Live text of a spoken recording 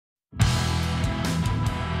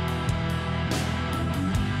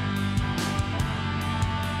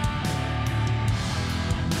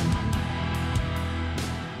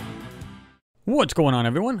What's going on,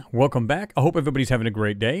 everyone? Welcome back. I hope everybody's having a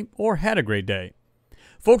great day or had a great day.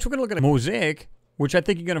 Folks, we're going to look at a mosaic, which I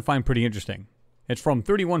think you're going to find pretty interesting. It's from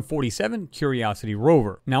 3147 Curiosity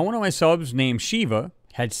Rover. Now, one of my subs named Shiva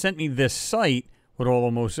had sent me this site with all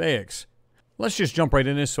the mosaics. Let's just jump right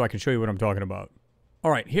in this so I can show you what I'm talking about.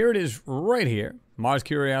 All right, here it is right here. Mars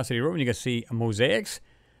Curiosity Rover, and you can see mosaics.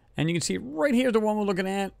 And you can see right here the one we're looking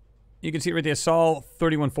at. You can see right there, Sol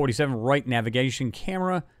 3147, right navigation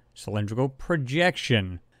camera. Cylindrical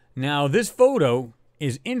projection. Now, this photo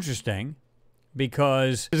is interesting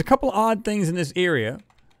because there's a couple odd things in this area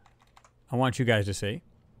I want you guys to see.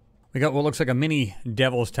 We got what looks like a mini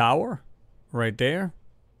Devil's Tower right there.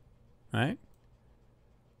 Right?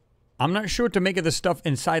 I'm not sure what to make of the stuff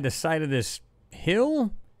inside the side of this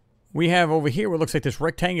hill. We have over here what looks like this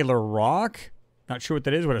rectangular rock. Not sure what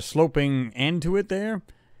that is, with a sloping end to it there.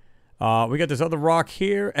 We got this other rock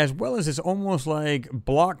here, as well as this almost like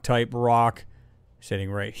block-type rock sitting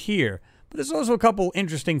right here. But there's also a couple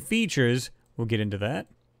interesting features. We'll get into that.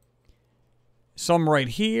 Some right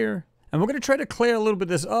here. And we're going to try to clear a little bit of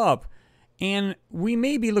this up. And we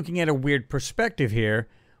may be looking at a weird perspective here,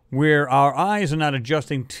 where our eyes are not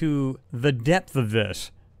adjusting to the depth of this.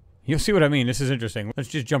 You'll see what I mean. This is interesting. Let's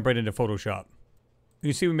just jump right into Photoshop.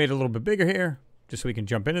 You see we made it a little bit bigger here, just so we can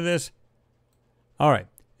jump into this. All right.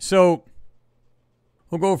 So,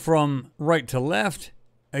 we'll go from right to left.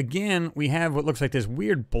 Again, we have what looks like this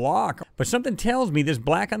weird block. But something tells me this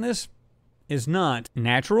black on this is not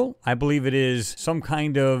natural. I believe it is some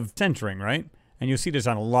kind of centering, right? And you'll see this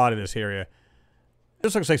on a lot of this area.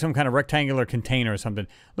 This looks like some kind of rectangular container or something.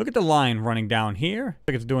 Look at the line running down here.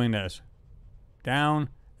 Like it's doing this. Down.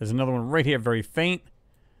 There's another one right here, very faint.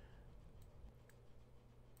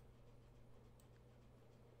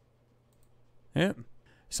 Yep.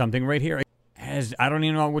 Something right here has, I don't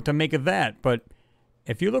even know what to make of that, but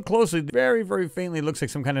if you look closely, very, very faintly, it looks like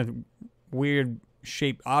some kind of weird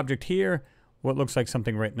shaped object here. What looks like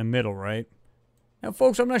something right in the middle, right? Now,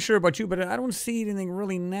 folks, I'm not sure about you, but I don't see anything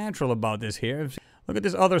really natural about this here. Look at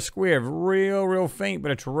this other square, real, real faint,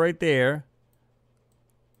 but it's right there.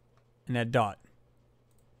 And that dot.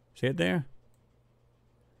 See it there?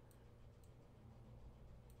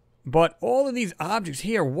 But all of these objects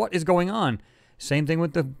here, what is going on? Same thing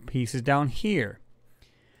with the pieces down here.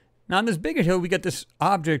 Now on this bigger hill, we got this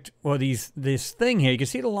object, or this thing here. You can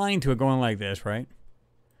see the line to it going like this, right?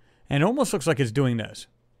 And it almost looks like it's doing this.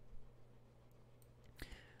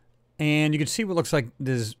 And you can see what looks like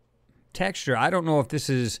this texture. I don't know if this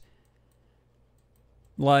is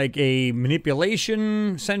like a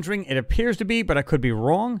manipulation centering. It appears to be, but I could be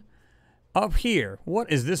wrong. Up here,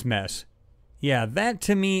 what is this mess? Yeah, that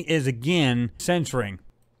to me is, again, centering.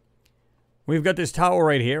 We've got this tower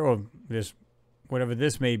right here, or this, whatever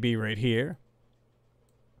this may be right here.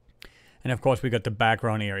 And of course, we got the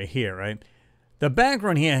background area here, right? The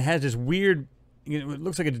background here has this weird, it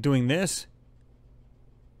looks like it's doing this.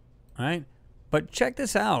 Right? But check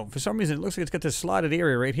this out. For some reason, it looks like it's got this slotted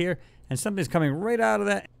area right here, and something's coming right out of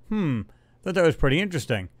that. Thought that was pretty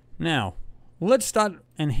interesting. Now, let's start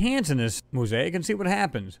enhancing this mosaic and see what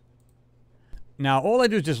happens. Now, all I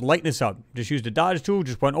do is just lighten this up. Just use the dodge tool,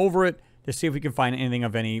 just went over it to see if we can find anything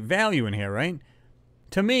of any value in here, right?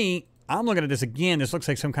 To me, I'm looking at this again. This looks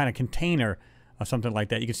like some kind of container or something like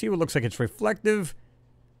that. You can see what looks like it's reflective.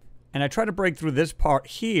 And I try to break through this part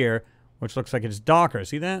here, which looks like it's darker.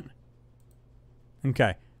 See that?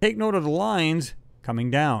 Okay. Take note of the lines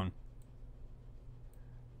coming down.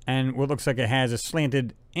 And what looks like it has a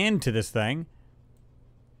slanted end to this thing.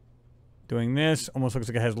 Doing this. Almost looks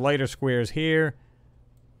like it has lighter squares here.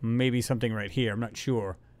 Maybe something right here. I'm not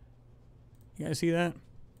sure. You guys see that?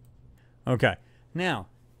 Okay. Now,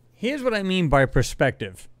 here's what I mean by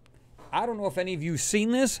perspective. I don't know if any of you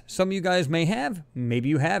seen this. Some of you guys may have. Maybe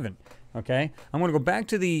you haven't. Okay? I'm going to go back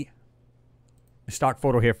to the stock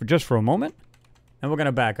photo here for a moment. And we're going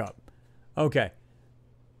to back up. Okay.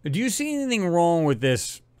 Do you see anything wrong with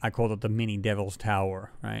this? I called it the mini Devil's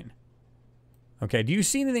Tower, right? Okay. Do you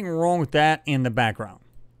see anything wrong with that in the background?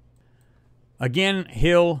 Again,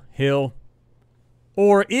 hill, hill.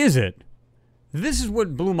 Or is it? This is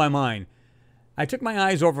what blew my mind. I took my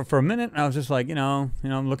eyes over for a minute, and I was just like, I'm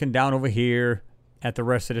looking down over here at the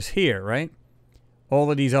rest of this here, right? All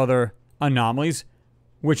of these other anomalies,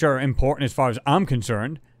 which are important as far as I'm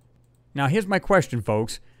concerned. Now, here's my question,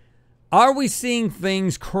 folks. Are we seeing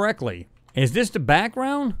things correctly? Is this the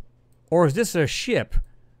background, or is this a ship?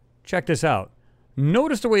 Check this out.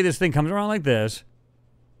 Notice the way this thing comes around like this,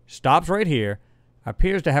 stops right here,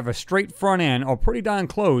 appears to have a straight front end, or pretty darn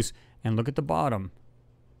close, and look at the bottom.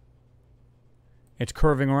 It's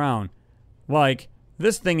curving around. Like,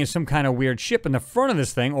 this thing is some kind of weird ship, and the front of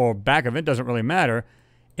this thing, or back of it, doesn't really matter,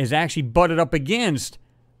 is actually butted up against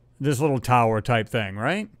this little tower type thing,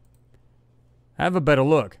 right? Have a better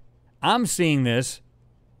look. I'm seeing this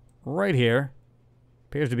right here.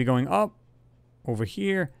 Appears to be going up, over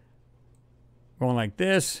here, going like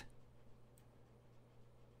this.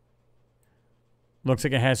 Looks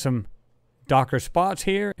like it has some darker spots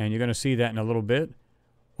here, and you're going to see that in a little bit.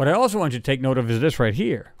 What I also want you to take note of is this right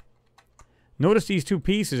here. Notice these two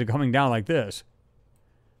pieces are coming down like this.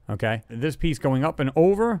 Okay, this piece going up and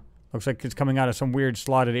over. Looks like it's coming out of some weird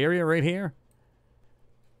slotted area right here.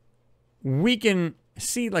 We can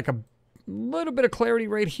see like a little bit of clarity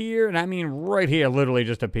right here, and I mean right here, literally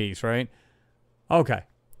just a piece, right? Okay,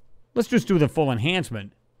 let's just do the full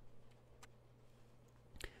enhancement.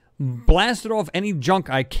 Blast it off any junk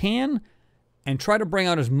I can, and try to bring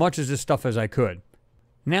out as much of this stuff as I could.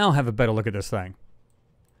 Now have a better look at this thing.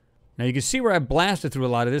 Now you can see where I blasted through a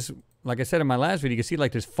lot of this. Like I said in my last video, you can see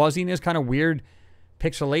like this fuzziness, kind of weird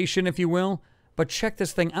pixelation, if you will. But check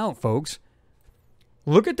this thing out, folks.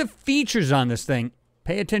 Look at the features on this thing.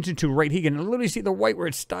 Pay attention to right here. You can literally see the white where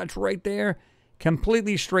it starts right there.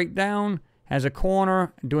 Completely straight down. Has a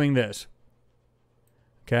corner doing this.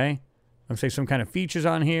 Okay. Looks like some kind of features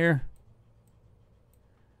on here.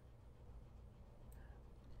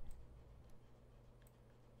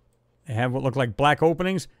 They have what look like black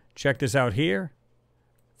openings. Check this out here.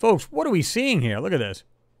 Folks, what are we seeing here? Look at this.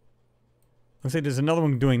 Looks like there's another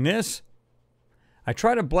one doing this. I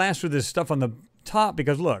try to blast through this stuff on the top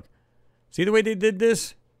because look. See the way they did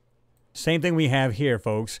this? Same thing we have here,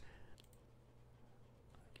 folks.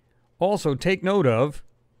 Also, take note of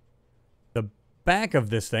the back of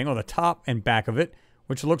this thing, or the top and back of it,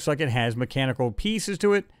 which looks like it has mechanical pieces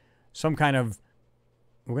to it. Some kind of,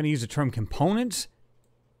 we're going to use the term components.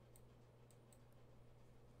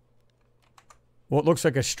 What looks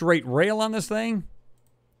like a straight rail on this thing.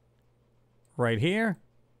 Right here.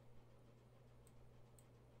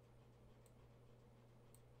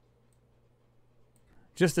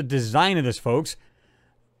 Just the design of this, folks.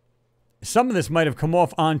 Some of this might have come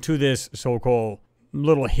off onto this so-called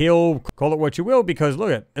little hill, call it what you will, because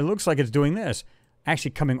look at it, looks like it's doing this.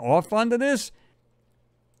 Actually coming off onto this.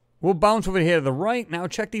 We'll bounce over here to the right. Now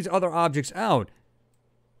check these other objects out.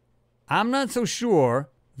 I'm not so sure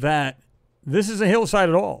that this is a hillside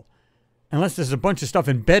at all, unless there's a bunch of stuff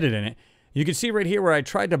embedded in it. You can see right here where I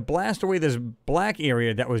tried to blast away this black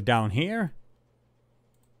area that was down here.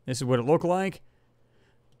 This is what it looked like.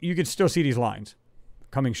 You can still see these lines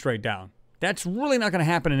coming straight down. That's really not going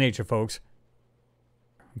to happen in nature, folks.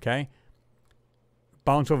 Okay.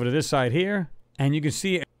 Bounce over to this side here, and you can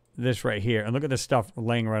see this right here. And look at this stuff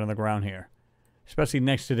laying right on the ground here, especially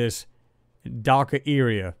next to this darker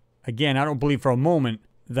area. Again, I don't believe for a moment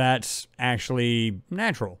that's actually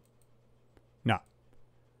natural. No.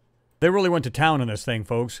 They really went to town on this thing,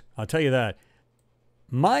 folks. I'll tell you that.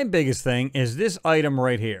 My biggest thing is this item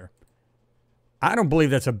right here. I don't believe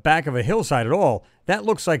that's a back of a hillside at all. That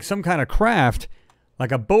looks like some kind of craft,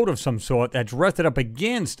 like a boat of some sort that's rested up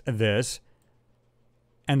against this.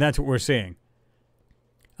 And that's what we're seeing.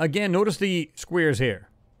 Again, notice the squares here.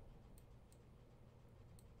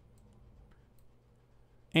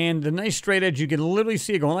 And the nice straight edge, you can literally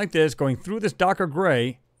see it going like this, going through this darker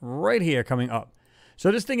gray, right here coming up. So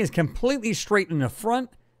this thing is completely straight in the front,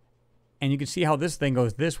 and you can see how this thing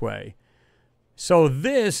goes this way. So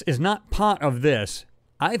this is not part of this.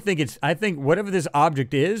 I think whatever this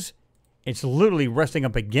object is, it's literally resting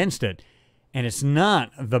up against it, and it's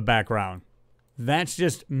not the background. That's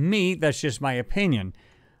just me, that's just my opinion.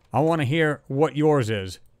 I want to hear what yours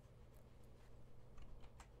is.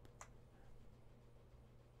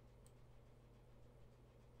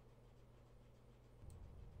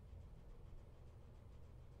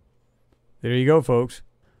 There you go, folks.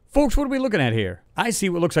 Folks, what are we looking at here? I see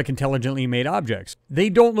what looks like intelligently made objects. They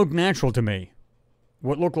don't look natural to me.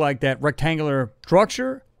 What look like that rectangular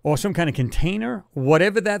structure or some kind of container,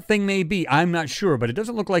 whatever that thing may be, I'm not sure, but it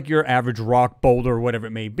doesn't look like your average rock, boulder, or whatever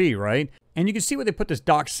it may be, right? And you can see where they put this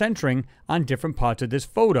dark centering on different parts of this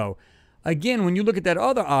photo. Again, when you look at that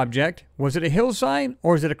other object, was it a hillside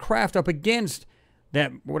or is it a craft up against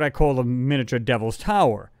that, what I call a miniature devil's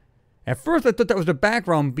tower? At first, I thought that was the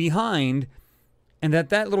background behind and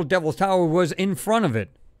that little devil's tower was in front of it.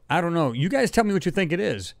 I don't know. You guys tell me what you think it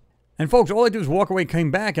is. And folks, all I did was walk away, came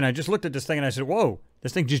back, and I just looked at this thing and I said, whoa,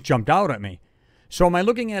 this thing just jumped out at me. So am I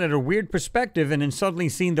looking at it a weird perspective and then suddenly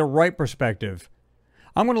seeing the right perspective?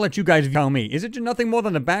 I'm going to let you guys tell me. Is it nothing more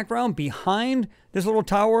than the background behind this little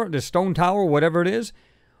tower, this stone tower, whatever it is?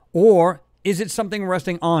 Or is it something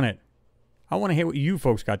resting on it? I want to hear what you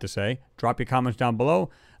folks got to say. Drop your comments down below.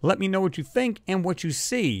 Let me know what you think and what you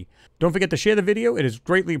see. Don't forget to share the video. It is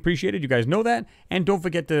greatly appreciated. You guys know that. And don't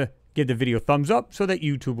forget to give the video a thumbs up so that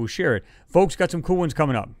YouTube will share it. Folks, got some cool ones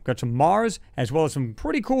coming up. Got some Mars as well as some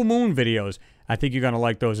pretty cool moon videos. I think you're going to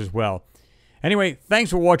like those as well. Anyway,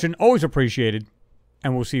 thanks for watching. Always appreciated.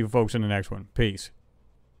 And we'll see you folks in the next one. Peace.